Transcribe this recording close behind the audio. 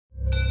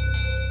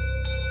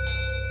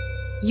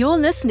You're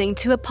listening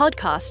to a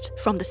podcast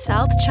from the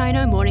South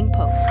China Morning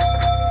Post.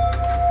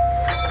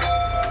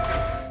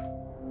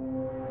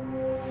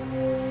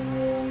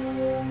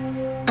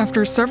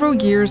 After several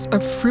years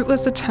of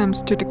fruitless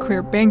attempts to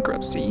declare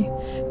bankruptcy,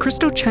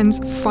 Crystal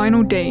Chen's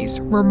final days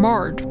were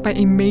marred by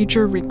a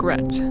major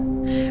regret: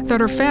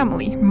 that her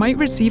family might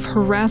receive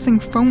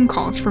harassing phone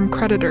calls from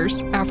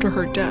creditors after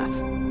her death.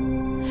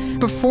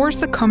 Before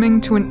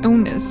succumbing to an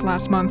illness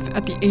last month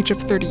at the age of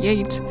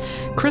 38,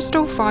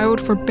 Crystal filed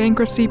for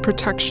bankruptcy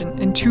protection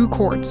in 2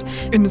 courts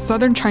in the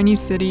southern Chinese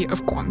city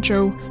of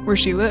Guangzhou, where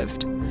she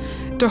lived.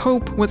 The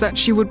hope was that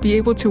she would be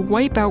able to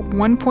wipe out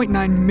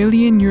 1.9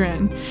 million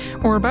yuan,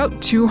 or about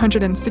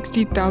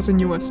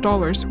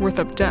 $260,000 worth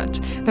of debt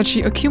that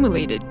she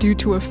accumulated due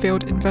to a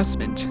failed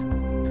investment.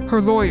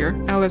 Her lawyer,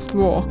 Alice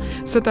Luo,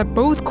 said that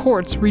both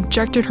courts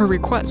rejected her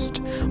request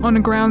on the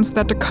grounds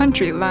that the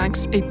country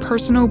lacks a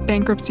personal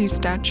bankruptcy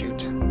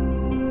statute.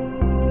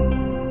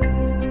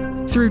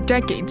 Through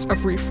decades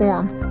of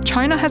reform,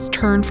 China has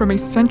turned from a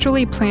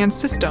centrally planned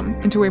system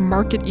into a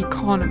market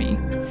economy.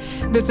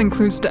 This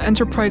includes the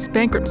enterprise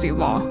bankruptcy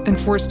law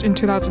enforced in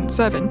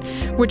 2007,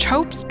 which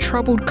helps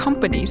troubled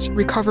companies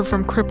recover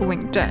from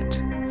crippling debt.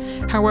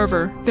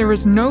 However, there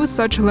is no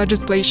such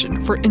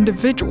legislation for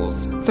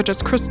individuals, such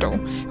as Crystal,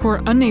 who are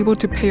unable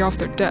to pay off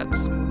their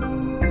debts.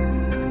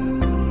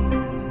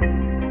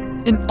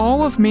 In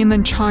all of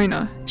mainland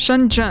China,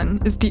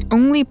 Shenzhen is the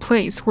only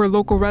place where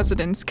local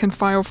residents can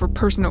file for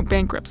personal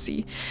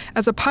bankruptcy,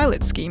 as a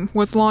pilot scheme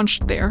was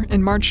launched there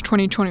in March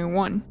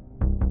 2021.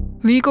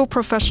 Legal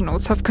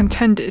professionals have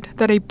contended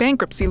that a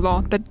bankruptcy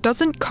law that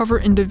doesn't cover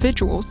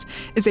individuals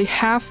is a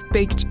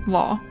half-baked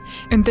law,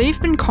 and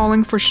they've been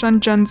calling for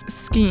Shenzhen's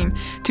scheme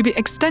to be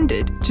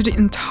extended to the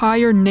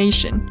entire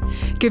nation,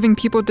 giving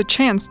people the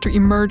chance to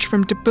emerge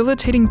from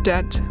debilitating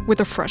debt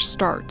with a fresh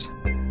start.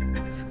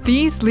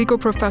 These legal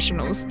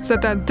professionals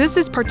said that this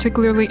is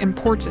particularly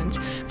important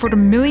for the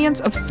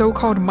millions of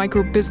so-called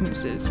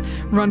micro-businesses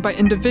run by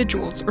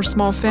individuals or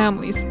small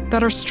families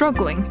that are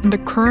struggling in the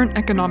current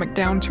economic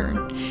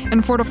downturn,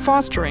 and for the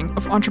fostering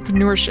of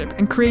entrepreneurship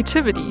and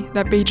creativity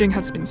that Beijing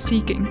has been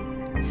seeking.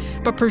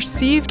 But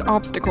perceived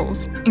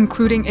obstacles,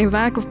 including a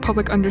lack of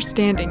public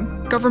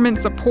understanding, government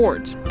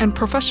support, and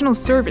professional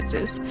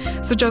services,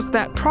 suggest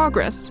that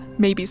progress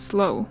may be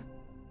slow.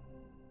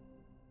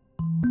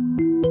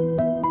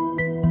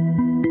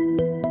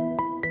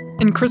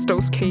 In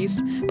Crystal's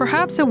case,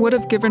 perhaps it would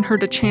have given her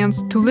the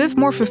chance to live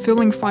more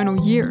fulfilling final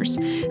years,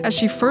 as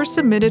she first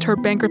submitted her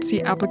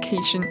bankruptcy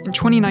application in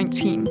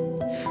 2019.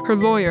 Her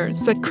lawyer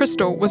said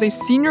Crystal was a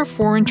senior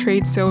foreign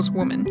trade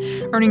saleswoman,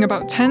 earning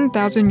about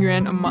 10,000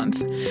 yuan a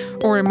month,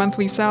 or a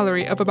monthly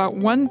salary of about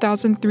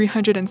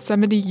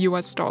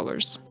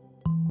 $1,370.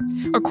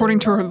 According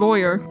to her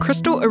lawyer,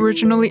 Crystal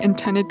originally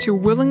intended to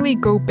willingly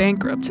go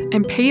bankrupt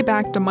and pay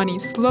back the money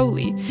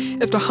slowly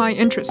if the high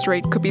interest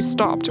rate could be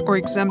stopped or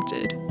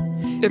exempted.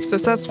 If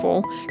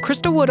successful,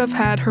 Crystal would have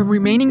had her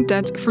remaining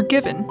debt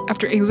forgiven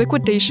after a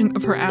liquidation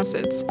of her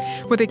assets,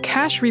 with a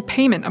cash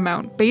repayment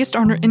amount based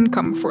on her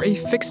income for a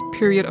fixed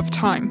period of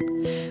time.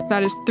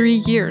 That is 3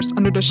 years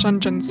under the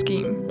Shenzhen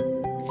scheme.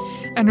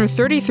 And her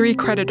 33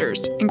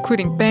 creditors,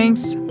 including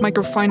banks,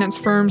 microfinance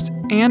firms,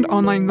 and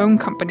online loan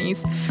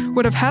companies,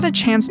 would have had a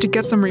chance to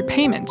get some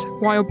repayment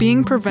while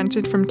being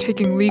prevented from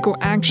taking legal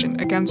action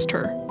against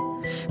her.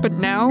 But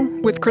now,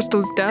 with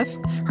Crystal's death,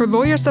 her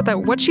lawyer said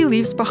that what she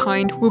leaves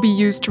behind will be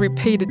used to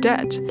repay the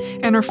debt,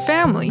 and her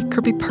family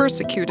could be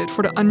persecuted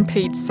for the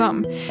unpaid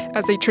sum,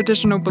 as a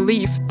traditional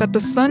belief that the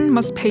son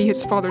must pay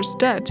his father's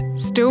debt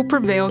still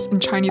prevails in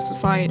Chinese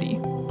society.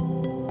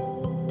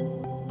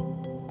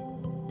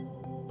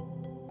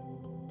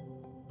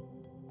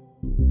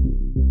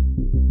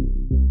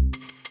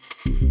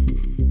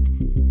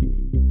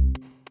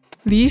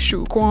 Li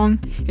Shuguang,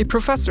 a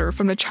professor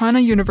from the China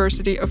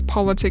University of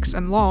Politics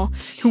and Law,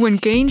 who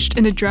engaged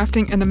in the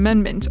drafting an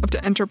amendment of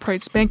the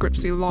enterprise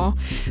bankruptcy law,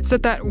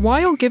 said that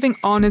while giving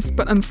honest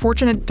but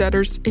unfortunate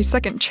debtors a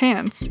second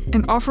chance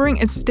and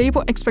offering a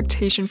stable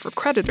expectation for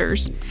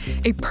creditors,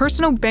 a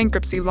personal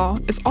bankruptcy law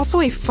is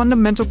also a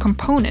fundamental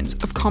component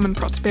of common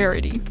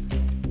prosperity.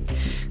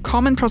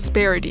 Common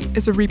prosperity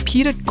is a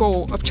repeated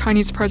goal of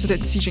Chinese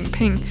President Xi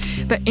Jinping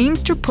that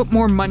aims to put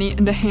more money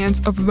in the hands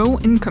of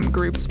low-income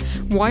groups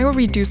while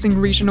reducing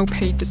regional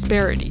pay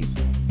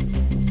disparities.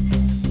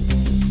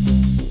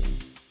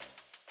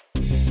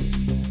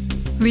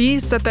 Li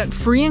said that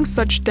freeing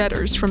such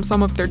debtors from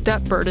some of their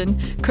debt burden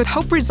could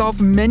help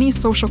resolve many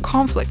social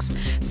conflicts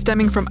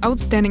stemming from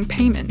outstanding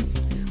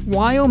payments,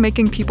 while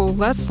making people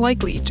less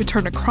likely to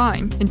turn to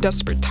crime in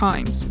desperate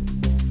times.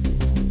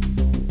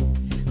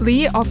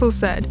 Li also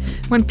said,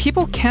 when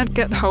people can't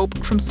get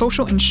help from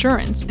social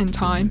insurance in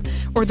time,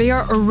 or they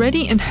are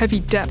already in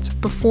heavy debt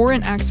before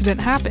an accident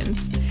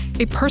happens,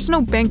 a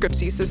personal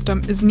bankruptcy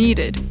system is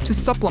needed to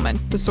supplement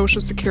the social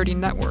security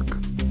network.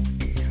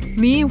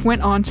 Li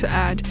went on to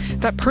add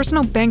that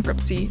personal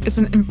bankruptcy is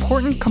an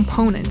important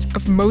component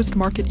of most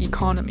market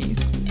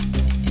economies.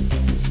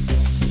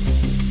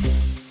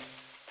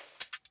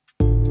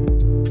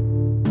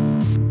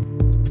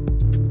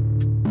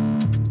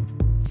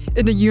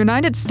 In the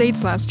United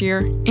States last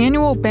year,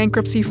 annual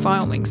bankruptcy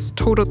filings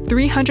totaled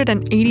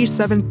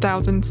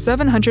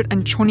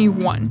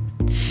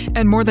 387,721,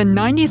 and more than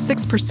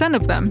 96%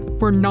 of them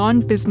were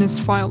non-business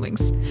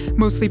filings,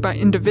 mostly by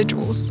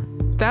individuals.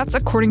 That's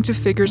according to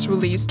figures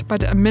released by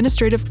the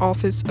Administrative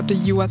Office of the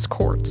U.S.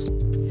 Courts.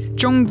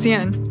 Zhong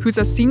Jian, who's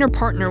a senior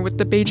partner with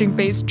the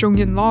Beijing-based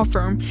Zhongyin law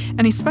firm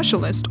and a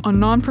specialist on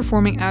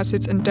non-performing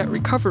assets and debt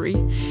recovery,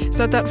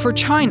 said that for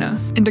China,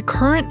 in the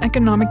current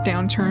economic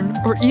downturn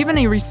or even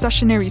a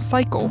recessionary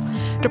cycle,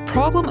 the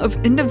problem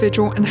of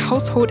individual and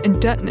household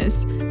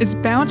indebtedness is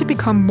bound to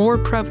become more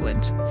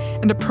prevalent,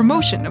 and the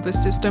promotion of the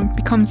system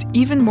becomes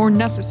even more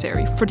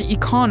necessary for the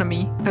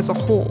economy as a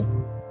whole.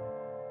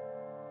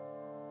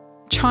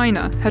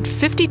 China had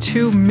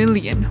 52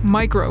 million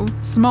micro,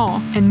 small,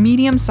 and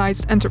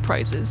medium-sized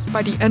enterprises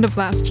by the end of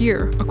last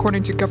year,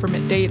 according to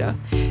government data,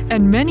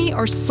 and many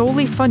are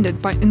solely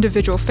funded by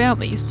individual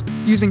families,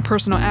 using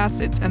personal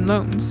assets and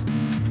loans.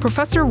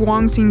 Professor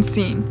Wang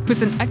Xinxin,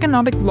 who's an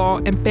economic law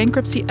and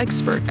bankruptcy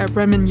expert at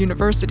Renmin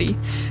University,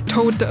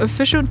 told the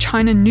official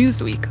China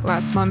Newsweek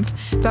last month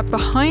that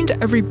behind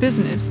every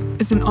business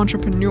is an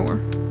entrepreneur.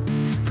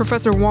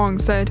 Professor Wang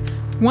said,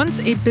 once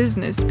a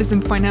business is in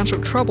financial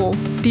trouble,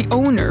 the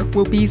owner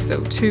will be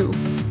so too.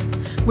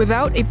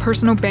 Without a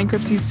personal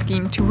bankruptcy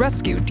scheme to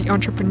rescue the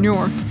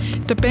entrepreneur,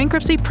 the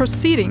bankruptcy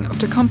proceeding of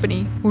the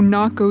company will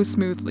not go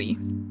smoothly.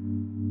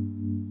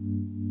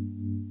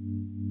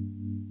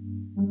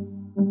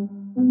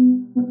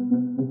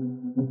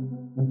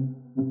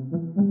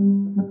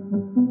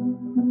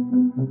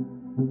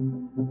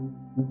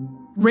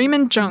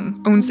 Raymond Zheng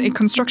owns a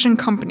construction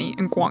company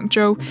in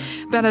Guangzhou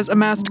that has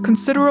amassed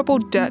considerable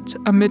debt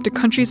amid the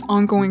country's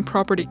ongoing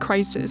property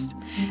crisis,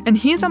 and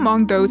he's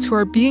among those who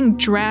are being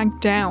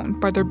dragged down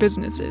by their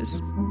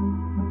businesses.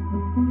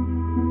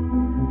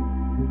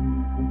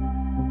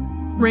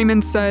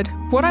 Raymond said,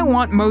 "What I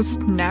want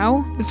most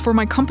now is for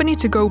my company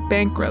to go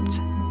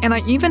bankrupt, and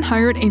I even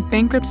hired a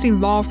bankruptcy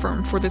law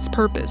firm for this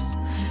purpose,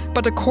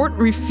 but the court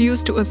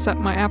refused to accept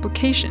my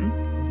application."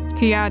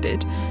 He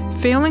added,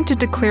 "Failing to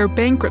declare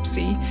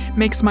bankruptcy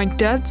makes my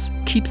debts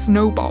keep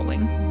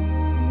snowballing."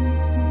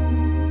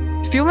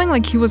 Feeling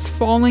like he was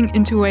falling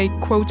into a,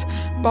 quote,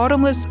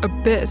 bottomless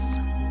abyss,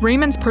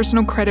 Raymond's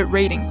personal credit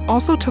rating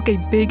also took a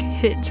big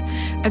hit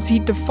as he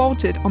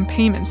defaulted on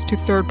payments to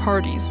third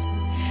parties.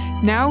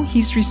 Now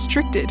he's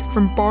restricted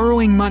from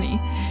borrowing money,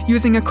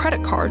 using a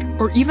credit card,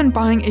 or even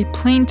buying a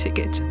plane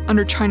ticket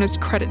under China's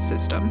credit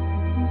system.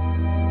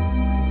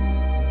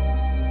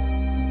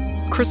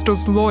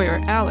 Crystal's lawyer,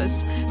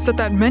 Alice, said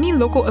that many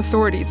local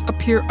authorities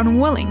appear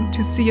unwilling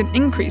to see an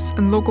increase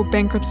in local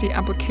bankruptcy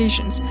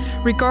applications,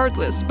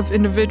 regardless of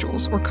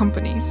individuals or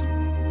companies.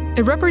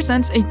 It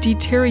represents a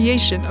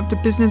deterioration of the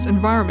business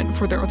environment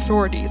for their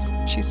authorities,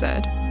 she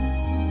said.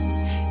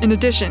 In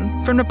addition,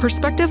 from the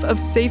perspective of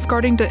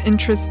safeguarding the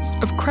interests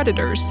of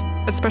creditors,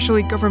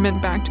 especially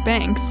government-backed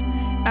banks,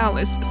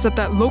 Alice said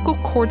that local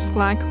courts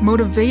lack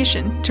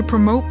motivation to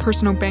promote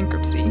personal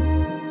bankruptcy.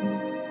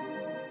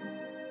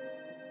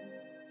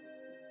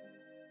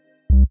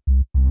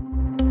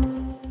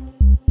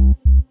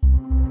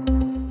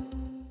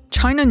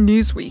 China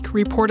Newsweek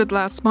reported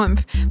last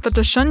month that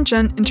the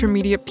Shenzhen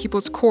Intermediate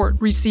People's Court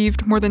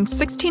received more than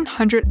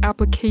 1,600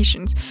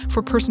 applications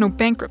for personal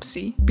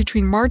bankruptcy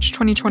between March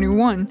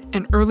 2021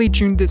 and early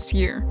June this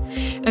year,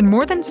 and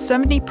more than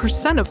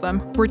 70% of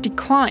them were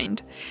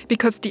declined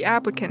because the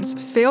applicants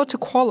failed to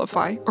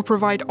qualify or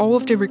provide all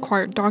of the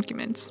required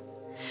documents.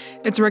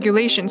 Its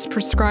regulations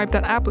prescribe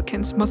that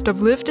applicants must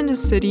have lived in the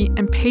city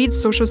and paid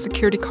Social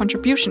Security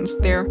contributions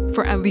there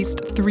for at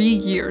least 3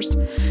 years,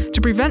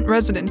 to prevent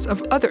residents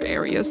of other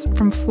areas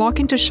from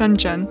flocking to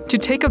Shenzhen to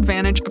take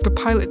advantage of the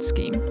pilot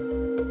scheme.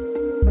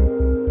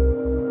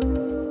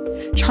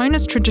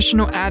 China's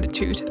traditional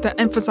attitude that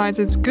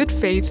emphasizes good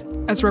faith,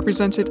 as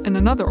represented in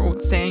another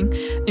old saying,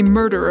 "A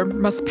murderer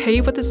must pay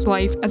with his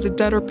life as a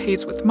debtor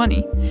pays with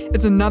money,"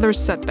 is another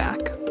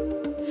setback.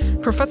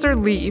 Professor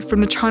Li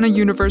from the China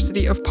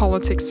University of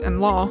Politics and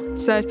Law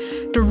said,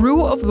 "The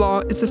rule of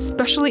law is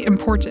especially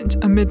important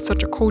amid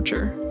such a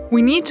culture.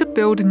 We need to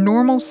build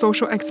normal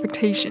social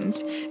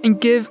expectations and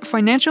give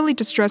financially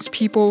distressed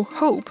people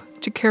hope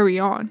to carry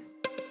on."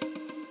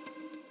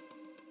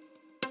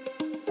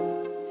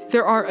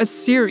 There are a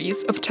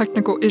series of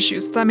technical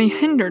issues that may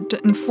hinder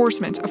the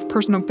enforcement of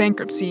personal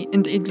bankruptcy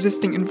in the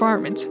existing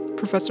environment,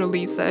 Professor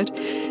Li said,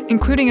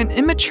 including an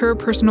immature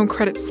personal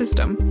credit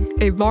system,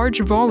 a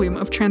large volume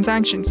of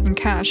transactions in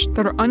cash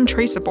that are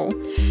untraceable,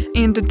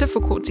 and the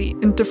difficulty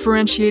in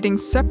differentiating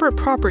separate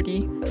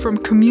property from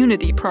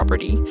community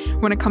property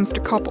when it comes to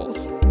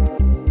couples.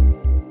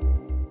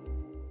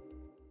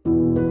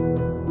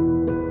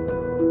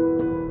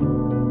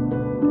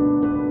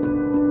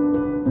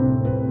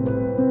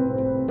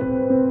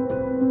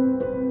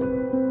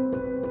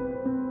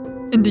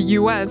 In the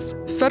US,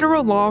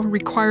 federal law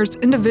requires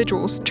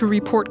individuals to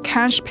report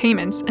cash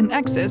payments in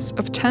excess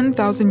of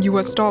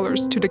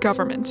 $10,000 to the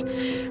government,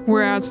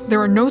 whereas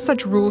there are no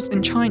such rules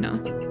in China.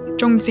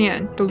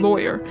 Zhongjian, the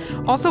lawyer,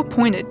 also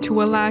pointed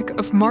to a lack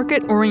of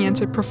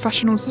market-oriented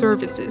professional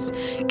services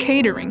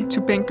catering to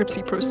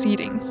bankruptcy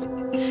proceedings.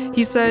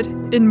 He said,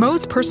 in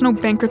most personal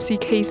bankruptcy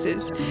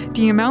cases,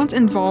 the amount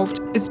involved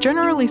is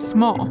generally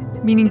small,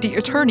 meaning the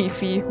attorney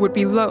fee would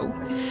be low,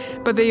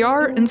 but they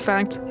are, in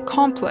fact,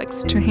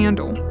 complex to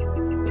handle.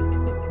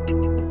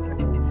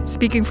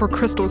 Speaking for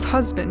Crystal's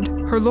husband,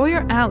 her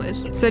lawyer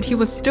Alice said he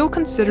was still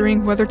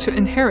considering whether to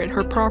inherit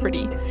her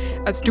property,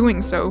 as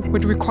doing so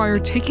would require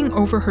taking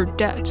over her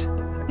debt.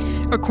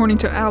 According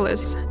to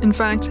Alice, in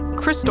fact,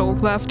 Crystal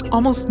left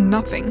almost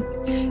nothing.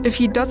 If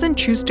he doesn't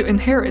choose to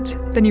inherit,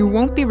 then he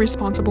won't be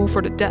responsible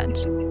for the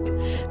debt.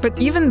 But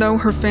even though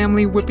her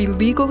family would be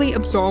legally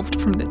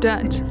absolved from the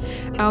debt,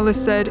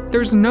 Alice said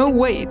there's no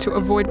way to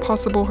avoid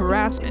possible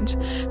harassment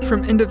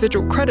from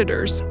individual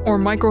creditors or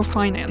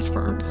microfinance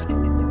firms.